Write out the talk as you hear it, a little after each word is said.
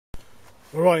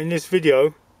Alright, in this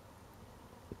video,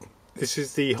 this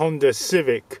is the Honda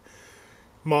Civic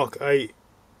MK8,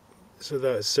 so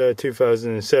that's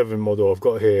 2007 model I've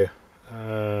got here.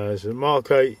 It's a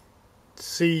MK8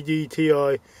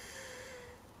 CDTI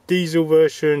diesel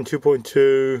version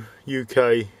 2.2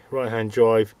 UK right hand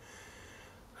drive,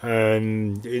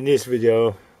 and in this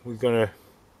video we're going to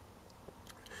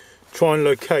try and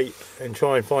locate and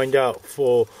try and find out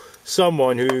for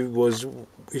someone who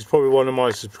is probably one of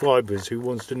my subscribers who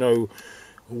wants to know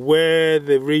where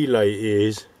the relay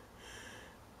is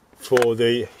for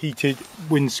the heated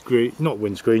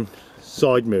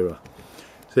side mirror.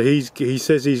 So he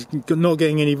says he's not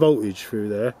getting any voltage through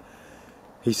there.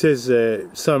 He says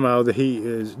somehow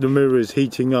the mirror is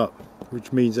heating up,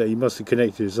 which means that he must have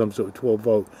connected to some sort of 12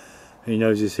 volt and he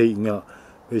knows it's heating up.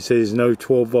 But it says no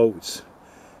 12 volts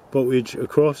voltage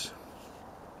across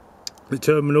the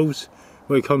terminals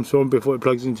where it comes from before it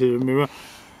plugs into the mirror.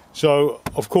 So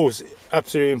of course,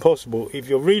 absolutely impossible. If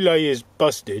your relay is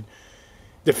busted,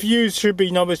 the fuse should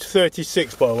be number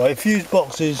 36, by the way. Fuse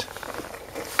boxes.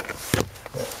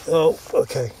 Oh,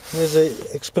 okay. There's an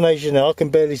explanation there. I can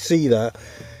barely see that.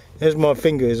 There's my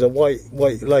finger. Is a white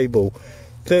label.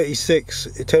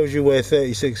 36. It tells you where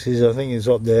 36 is. I think it's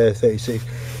up there. 36. It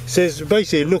says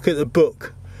basically, look at the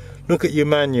book. Look at your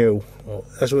manual.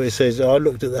 That's what it says. I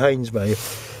looked at the Haynes manual.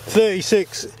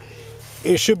 36.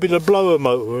 It should be the blower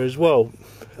motor as well.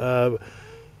 No,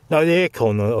 the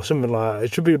aircon or something like that.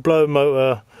 It should be the blower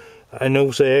motor and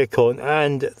also aircon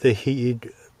and the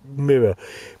heated mirror.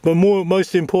 But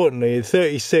most importantly, the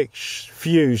 36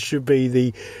 fuse should be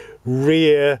the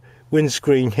rear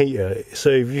windscreen heater. So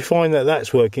if you find that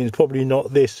that's working, it's probably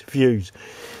not this fuse.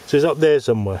 So it's up there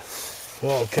somewhere.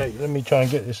 Well, okay, let me try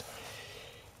and get this.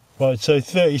 Right, so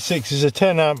 36 is a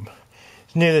 10 amp.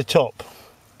 It's near the top.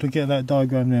 Look at that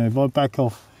diagram there. If I back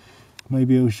off,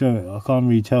 maybe it'll show it. I can't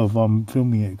really tell if I'm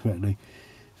filming it correctly.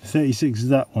 36 is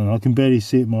that one. I can barely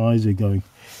see it. My eyes are going.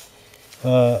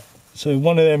 So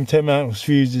one of them 10 amp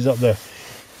fuses up there.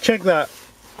 Check that.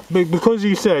 Because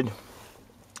you said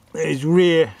his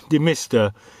rear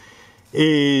demister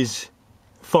is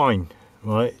fine,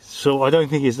 right? So I don't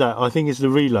think it's that. I think it's the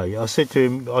relay. I said to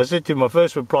him, my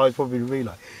first reply is probably the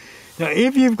relay. Now,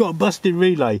 if you've got a busted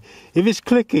relay, if it's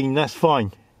clicking, that's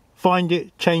fine. Find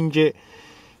it, change it,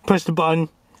 press the button,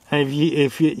 and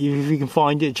if you can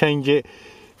find it, change it.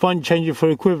 Change it for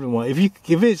an equivalent one.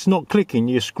 If it's not clicking,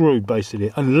 you're screwed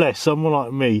basically. Unless someone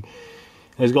like me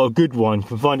has got a good one,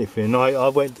 can find it for you. And I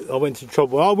went to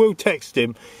trouble. I will text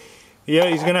him. Yeah,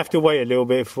 he's gonna have to wait a little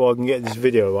bit before I can get this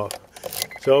video up.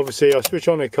 So obviously I'll switch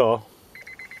on the car.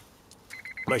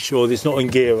 Make sure it's not in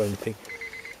gear or anything.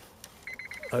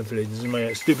 Hopefully it doesn't make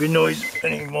that stupid noise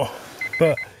anymore.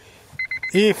 But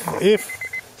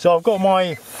so I've got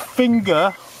my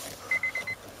finger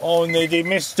on the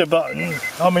demister button.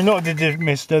 I mean, not the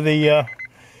demister,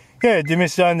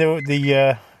 demister and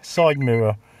the side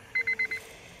mirror.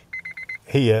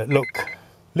 Here, look,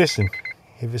 listen.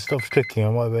 If it stops clicking, I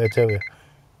might be able to tell you.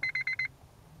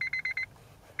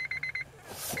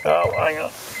 Oh, hang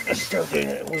on. It's still doing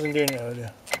it. It wasn't doing it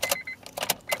earlier.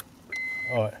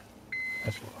 Alright.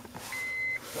 That's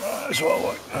what I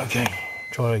want. Okay,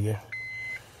 try it again.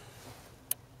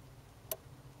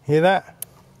 Hear that?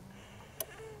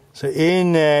 So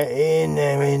in there,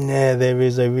 there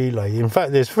is a relay. In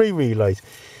fact, there's 3 relays.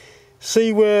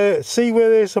 See where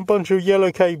there's a bunch of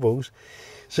yellow cables.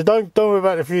 So don't worry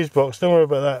about the fuse box. Don't worry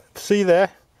about that. See there?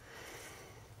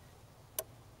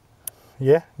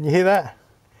 Yeah, you hear that?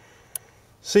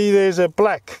 See, there's a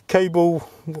black cable.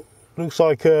 Looks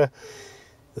like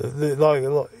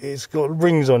it's got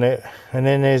rings on it, and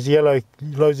then there's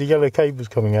loads of yellow cables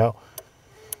coming out.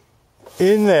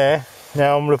 In there.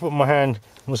 Now I'm gonna put my hand.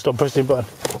 I'm going to stop pressing the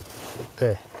button.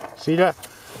 There. See that?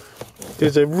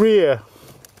 There's a rear.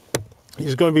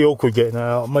 It's going to be awkward getting that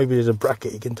out. Maybe there's a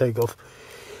bracket you can take off.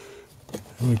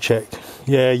 Let me check.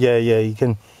 Yeah. You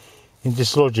can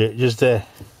dislodge it just there.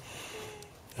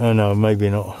 Oh no, maybe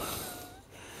not.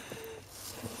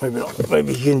 Maybe not.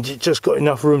 Maybe you can just got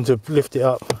enough room to lift it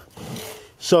up.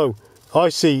 So I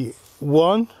see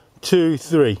 1, 2,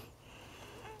 3.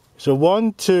 So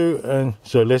 1, 2, and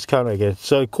so let's count it again.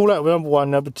 So call out number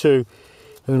 1, number 2,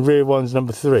 and the rear one's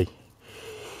number 3.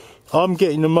 I'm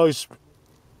getting the most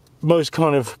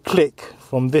kind of click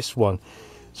from this one.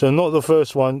 So not the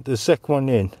first one, the second one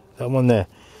in, that one there.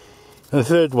 And the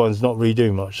third one's not really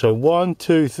doing much. So 1,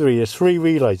 2, 3, there's 3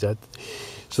 relays.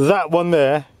 So that one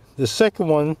there, the second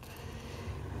one,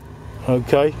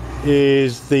 okay,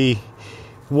 is the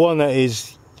one that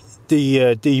is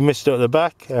the demister at the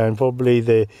back and probably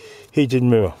the heated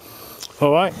mirror.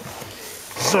 All right,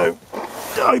 so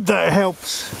I hope that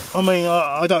helps. I mean,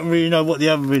 I don't really know what the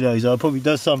other relays are. It probably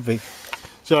does something.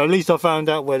 So at least I found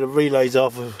out where the relays are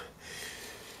for,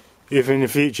 if in the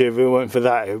future, if it weren't for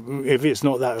that, if it's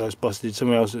not that that's busted,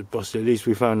 something else that's busted, at least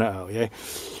we found that out, yeah?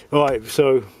 Alright,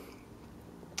 so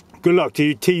good luck to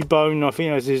you, T-Bone, I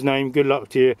think that's his name. Good luck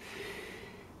to you.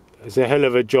 It's a hell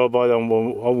of a job. I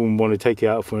wouldn't want to take it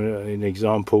out for an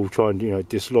example, try and, you know,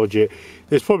 dislodge it.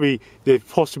 There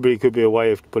possibly could be a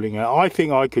way of pulling it out. I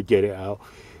think I could get it out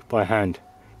by hand.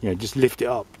 You know, just lift it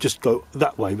up, just go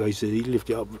that way basically,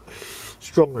 lift it up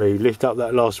strongly, lift up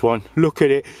that last one, look at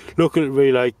it, look at the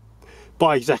relay,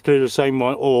 buy exactly the same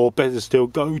one, or better still,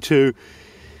 go to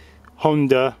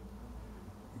Honda.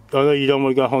 I know you don't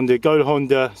want to go Honda, go to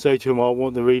Honda, say to them, I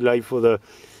want the relay for the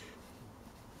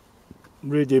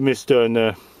rear demister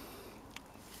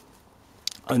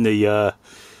and the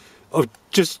oh,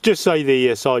 just say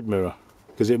the side mirror,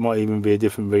 because it might even be a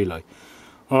different relay.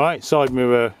 Alright, side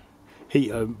mirror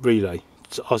heater relay,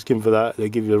 just ask him for that, they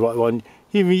give you the right one.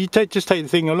 You just take the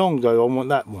thing along, go, I want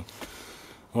that one.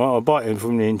 Alright, I'll buy it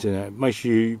from the internet. Make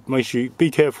sure you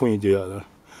be careful when you do that though.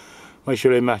 Make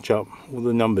sure they match up, all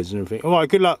the numbers and everything. Alright,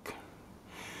 good luck.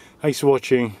 Thanks for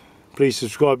watching. Please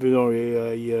subscribe if you're not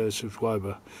a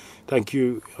subscriber. Thank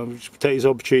you. I'm just take this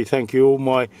opportunity. Thank you all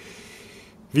my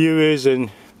viewers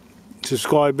and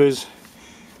subscribers,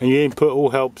 and your input all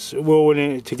helps. We're all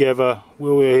in it together.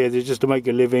 We're all here just to make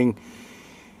a living.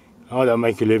 I don't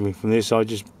make a living from this. I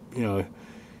just, you know,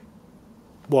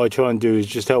 what I try and do is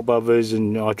just help others,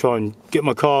 and I try and get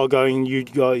my car going. You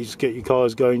guys get your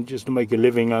cars going just to make a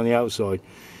living on the outside.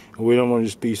 And we don't want to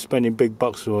just be spending big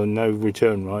bucks for no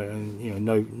return, right? And, you know,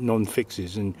 no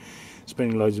non-fixes and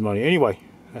spending loads of money. Anyway,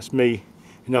 that's me.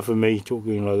 Enough of me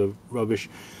talking a lot of rubbish.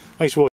 Thanks for watching.